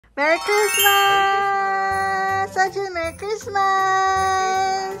Merry Christmas! Seojoon, Merry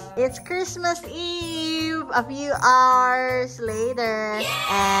Christmas! It's Christmas Eve, a few hours later.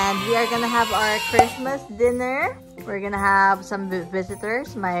 And we are gonna have our Christmas dinner. We're gonna have some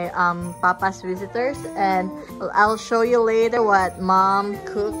visitors, my papa's visitors. And I'll show you later what mom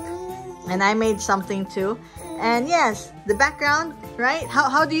cooked. And I made something too. And yes, the background, right?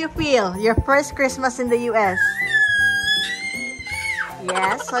 How do you feel? Your first Christmas in the US?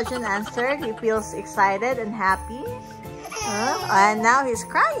 Yes, Seojoon answered. He feels excited and happy. And now he's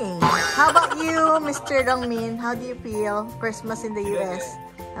crying. How about you, Mr. Dongmin? How do you feel? Christmas in the US?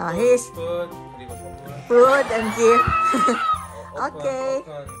 He's food and gift. Okay.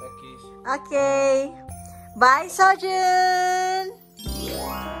 Okay. Bye, Seojoon.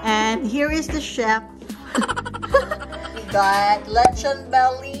 And here is the chef. We got lechon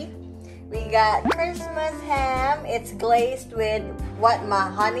belly. We got Christmas ham. It's glazed with what,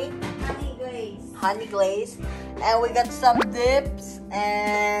 ma? Honey? Honey glaze. Honey glaze. And we got some dips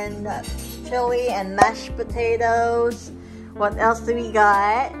and chili and mashed potatoes. What else do we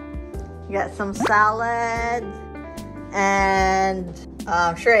got? We got some salad and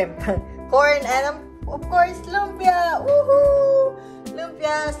shrimp. Corn and of course lumpia. Woohoo!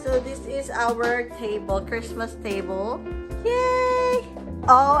 Lumpia. So this is our table, Christmas table. Yay!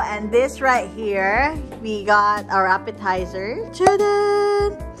 Oh, and this right here, we got our appetizer.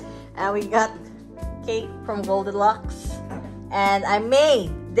 Ta-da! And we got cake from Goldilocks. And I made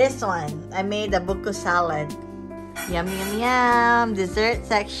this one. I made a buko salad. Yum, yum, yum. Dessert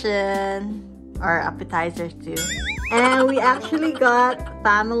section. Or appetizers too. And we actually got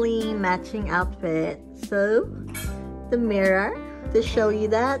family matching outfit. So, the mirror to show you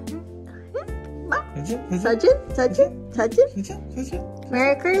that. Seojoon, Seojoon, Seojoon.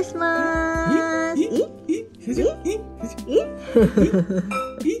 Merry Christmas!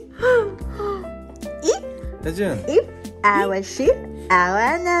 Seojoon. If I was sheep, I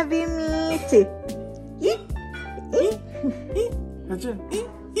wanna be me too.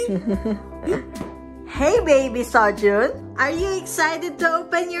 Hey baby Seojoon, are you excited to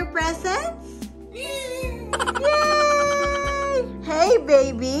open your presents? Yay! Hey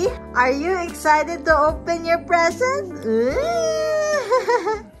baby, are you excited to open your presents?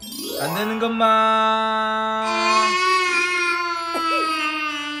 안 되는 것만.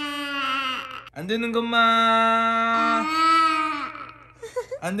 안 되는 것만.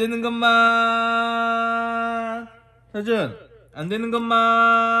 안 되는 것만. 서준, 안 되는 것만.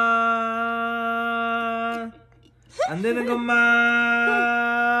 안 되는 것만.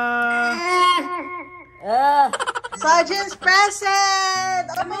 Seojoon's present!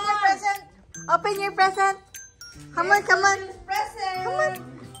 Open your present! Open your present! Come on, come on! Come on!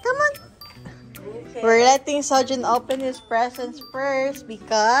 Come on! Okay. We're letting Seojoon open his presents first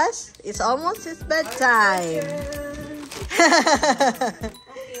because it's almost his bedtime.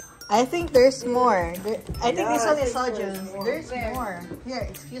 I think there's more. I think this one is Seojoon. There's more. Here,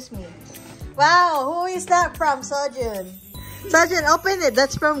 excuse me. Wow, who is that from, Seojoon? Seojoon, open it.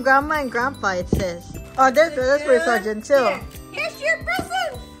 That's from Grandma and Grandpa, it says. Oh, that's for Seojoon too. Here's your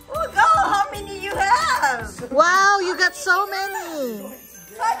present. Oh, go. How many you have? Wow, you got so many.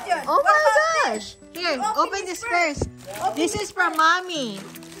 Seojoon, Oh my gosh. Here, open this first. This is from Mommy.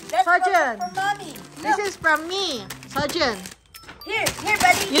 That's Seojoon. from mommy. This is from me. Seojoon. Here,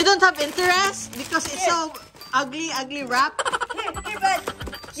 buddy. You don't have interest because it's so ugly wrap. Here, bud.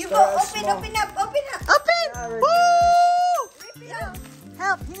 You go open up. Open! Woo! Rip it out.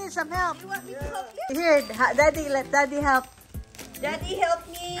 Help, he needs some help. You want me to help you? Here, Daddy, let Daddy help. Daddy, help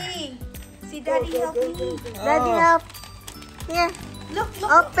me. See, Daddy, help me. Daddy help. Here, Look.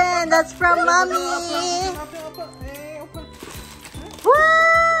 open. That's from Mommy.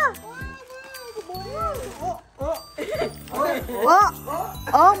 Wow!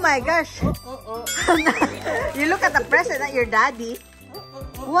 Oh my gosh. You look at the present, not your daddy.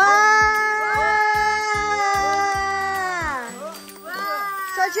 Wow!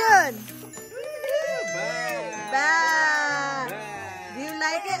 Seojoon! Bye! Do you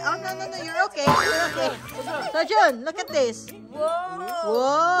like it? Oh, no, you're okay. You're okay. Seojoon, look at this. Whoa!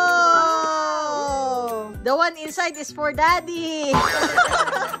 The one inside is for Daddy.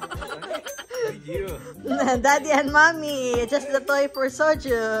 Daddy and Mommy. Just the toy for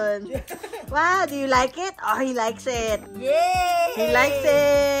Seojoon. Wow, do you like it? Oh, he likes it. Yay! He likes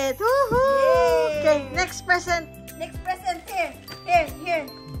it. Woohoo! Okay, next present. Next present. Here.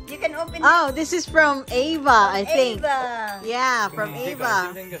 You can open it. Oh, this is from Ava, I think. Ava. Yeah, from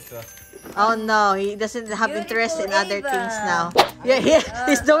Ava. Oh no, he doesn't have interest in other things now. Yeah,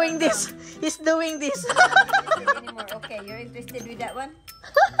 he's doing this. He's doing this. anymore. Okay, you're interested with that one?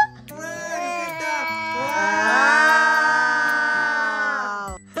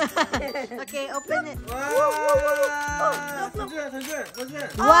 Wow. Okay, open it. 와. 서준.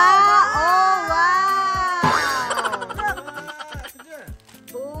 Wow. Oh, wow. 서준.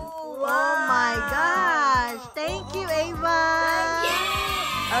 Oh my gosh. Thank you, Ava.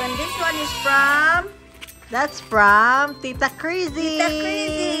 And this one is from That's from Tita Crazy.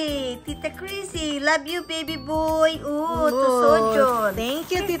 Tita Crazy. Love you, baby boy. Ooh, to Oh, Seojoon.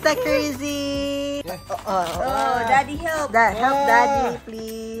 thank you, Tita Crazy. Oh, daddy help. Help Daddy,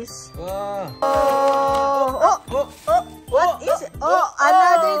 please. 와. Oh, what is it? Oh,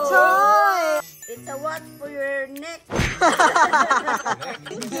 another toy. It's a watch for your neck.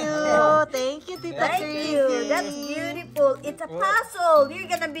 Thank you, Tita Thank Crazy. you. That's beautiful. It's a puzzle.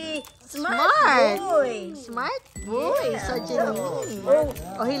 You're gonna be smart boy. Smart boy. Yeah. So genuine. Oh.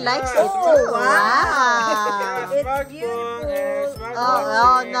 Oh, he likes it Oh, too. wow. Wow. It's beautiful.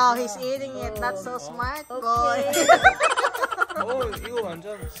 Oh, no, he's eating it. Not so smart boy. 이거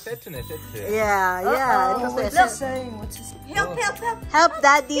완전 세트네, 세트. Yeah. It was a- Look. Help. Help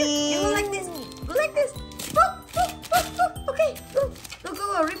Daddy. You go like this. Go like this. Okay. Go.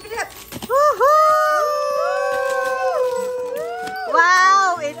 Rip it up.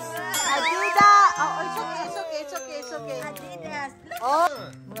 Wow, it's Adidas. Oh, it's okay. Adidas. Look. Oh,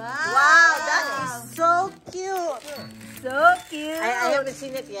 wow, that is so cute. So cute. I haven't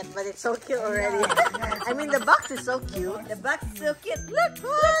seen it yet, but it's so cute already. I mean, the box is so cute. The box is so cute. Look.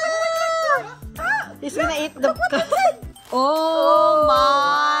 He's gonna eat the. Oh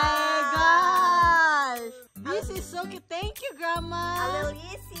my gosh! This is so cute. Thank you, A Grandma. little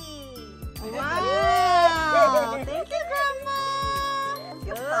easy. Wow! Thank you, Grandma.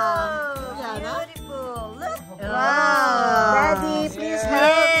 Oh, Yeah, no? beautiful. Look. Wow! Daddy, please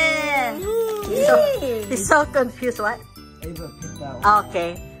help me. He's so confused. What?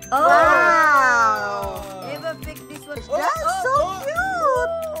 Okay. Oh. Wow! Eva picked this one. That's so cute.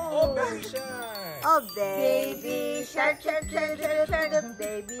 baby shark. Oh, baby shark, shark,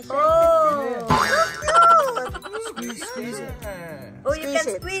 baby shark. Oh. Squeeze it. Oh, you can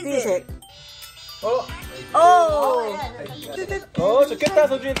squeeze it. 어? Oh. 좋겠다,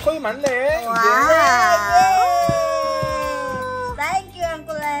 서준이. 토이 많네. Wow. Thank you,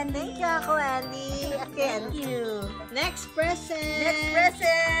 Uncle Andy. Thank you, Uncle Andy. Again. Thank you. Next present. Next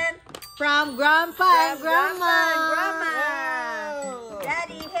present. From Grandpa and Grandma. Grandma.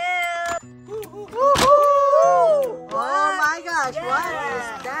 Daddy, help. Oh my gosh, Yeah. what is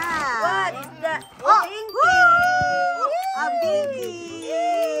that? What is that? Oh, Binky. a binky.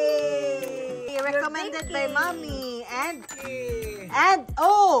 Recommended by binky. Mommy and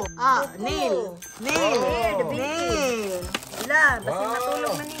Oh, nail. Yeah, the binky. Nail. Wala, basta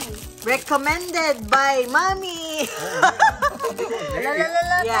matulog man eh. Recommended by Mommy. La.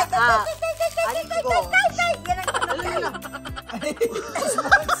 Yeah, I need to go. Yan ang pagkain.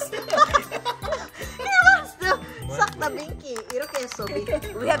 He wants to suck the binky. 이렇게 했어.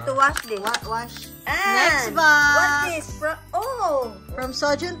 We have to wash this. Wash. And Next box. what's this? From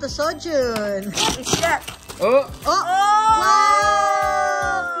Seojoon to Seojoon. What is that? 어? Oh! Wow!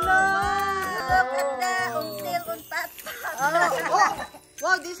 Look! Look at that. On sale on Pat.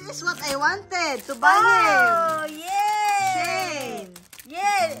 Wow, this is what I wanted to buy him. Oh, yeah. Shane.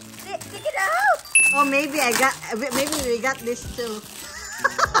 Yeah. Take it out. Oh, maybe we got this too.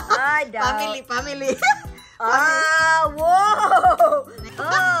 I don't. Family. Ah, whoa.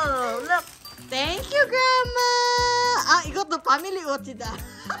 Oh, look. Thank you, Grandma. I got the family utida.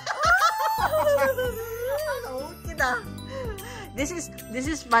 This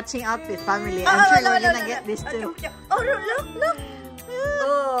is matching outfit family. I'm sure we're gonna get this too. Oh, look.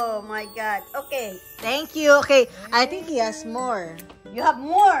 Oh my God. Okay. Thank you. Okay, I think he has more. You have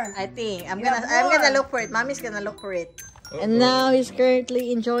more. I think I'm You gonna have more. look for it. Mommy's gonna look for it. And now he's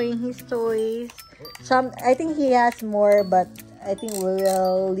currently enjoying his toys. I think he has more, but I think we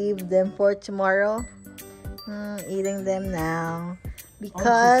will leave them for tomorrow. Eating them now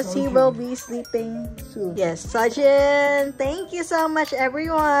because he will be sleeping soon. Yes, Seojoon, thank you so much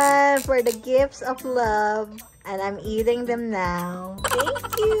everyone for the gifts of love. And I'm eating them now. Thank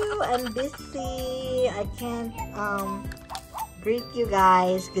you. I'm busy. I can't greet you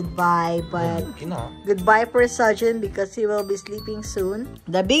guys goodbye, but goodbye for Seojoon because he will be sleeping soon.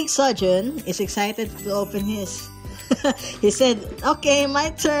 The big Seojoon is excited to open his. He said, "Okay, my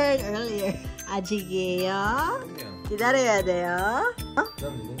turn." Earlier. 아직이에요? 기다려야 돼요. 난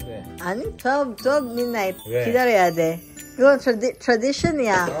누군데? 아니, 12 midnight. 왜? 기다려야 돼. 이건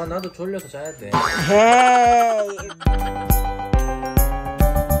tradition이야. 나도 졸려서 자야 돼. Hey.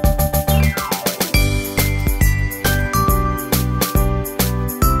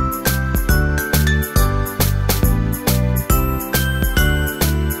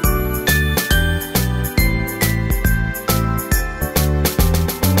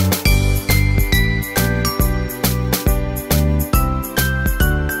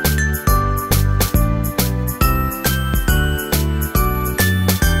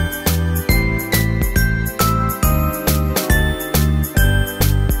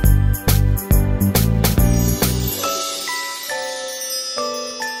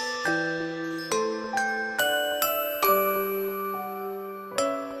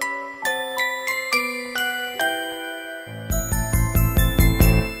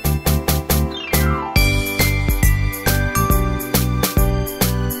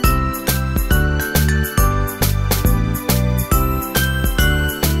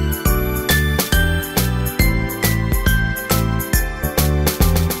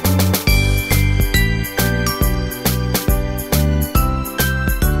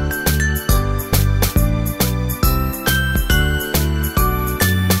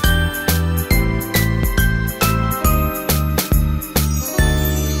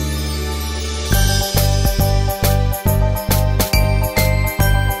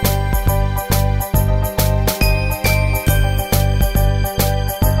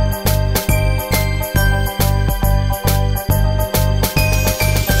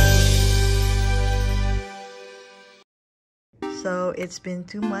 it's been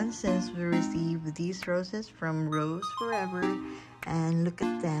 2 months since we received these roses from Rose Forever, and look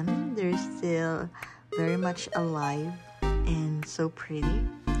at them. They're still very much alive and so pretty.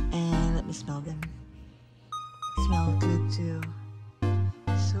 And let me smell them. Smell good too.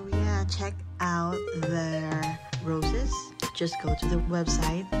 So yeah, check out their roses. Just go to the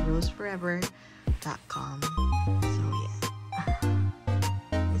website roseforever.com. So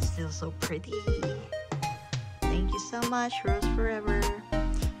yeah, it's still so pretty. Thank you so much, Rose Forever.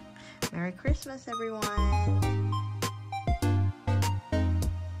 Merry Christmas, everyone.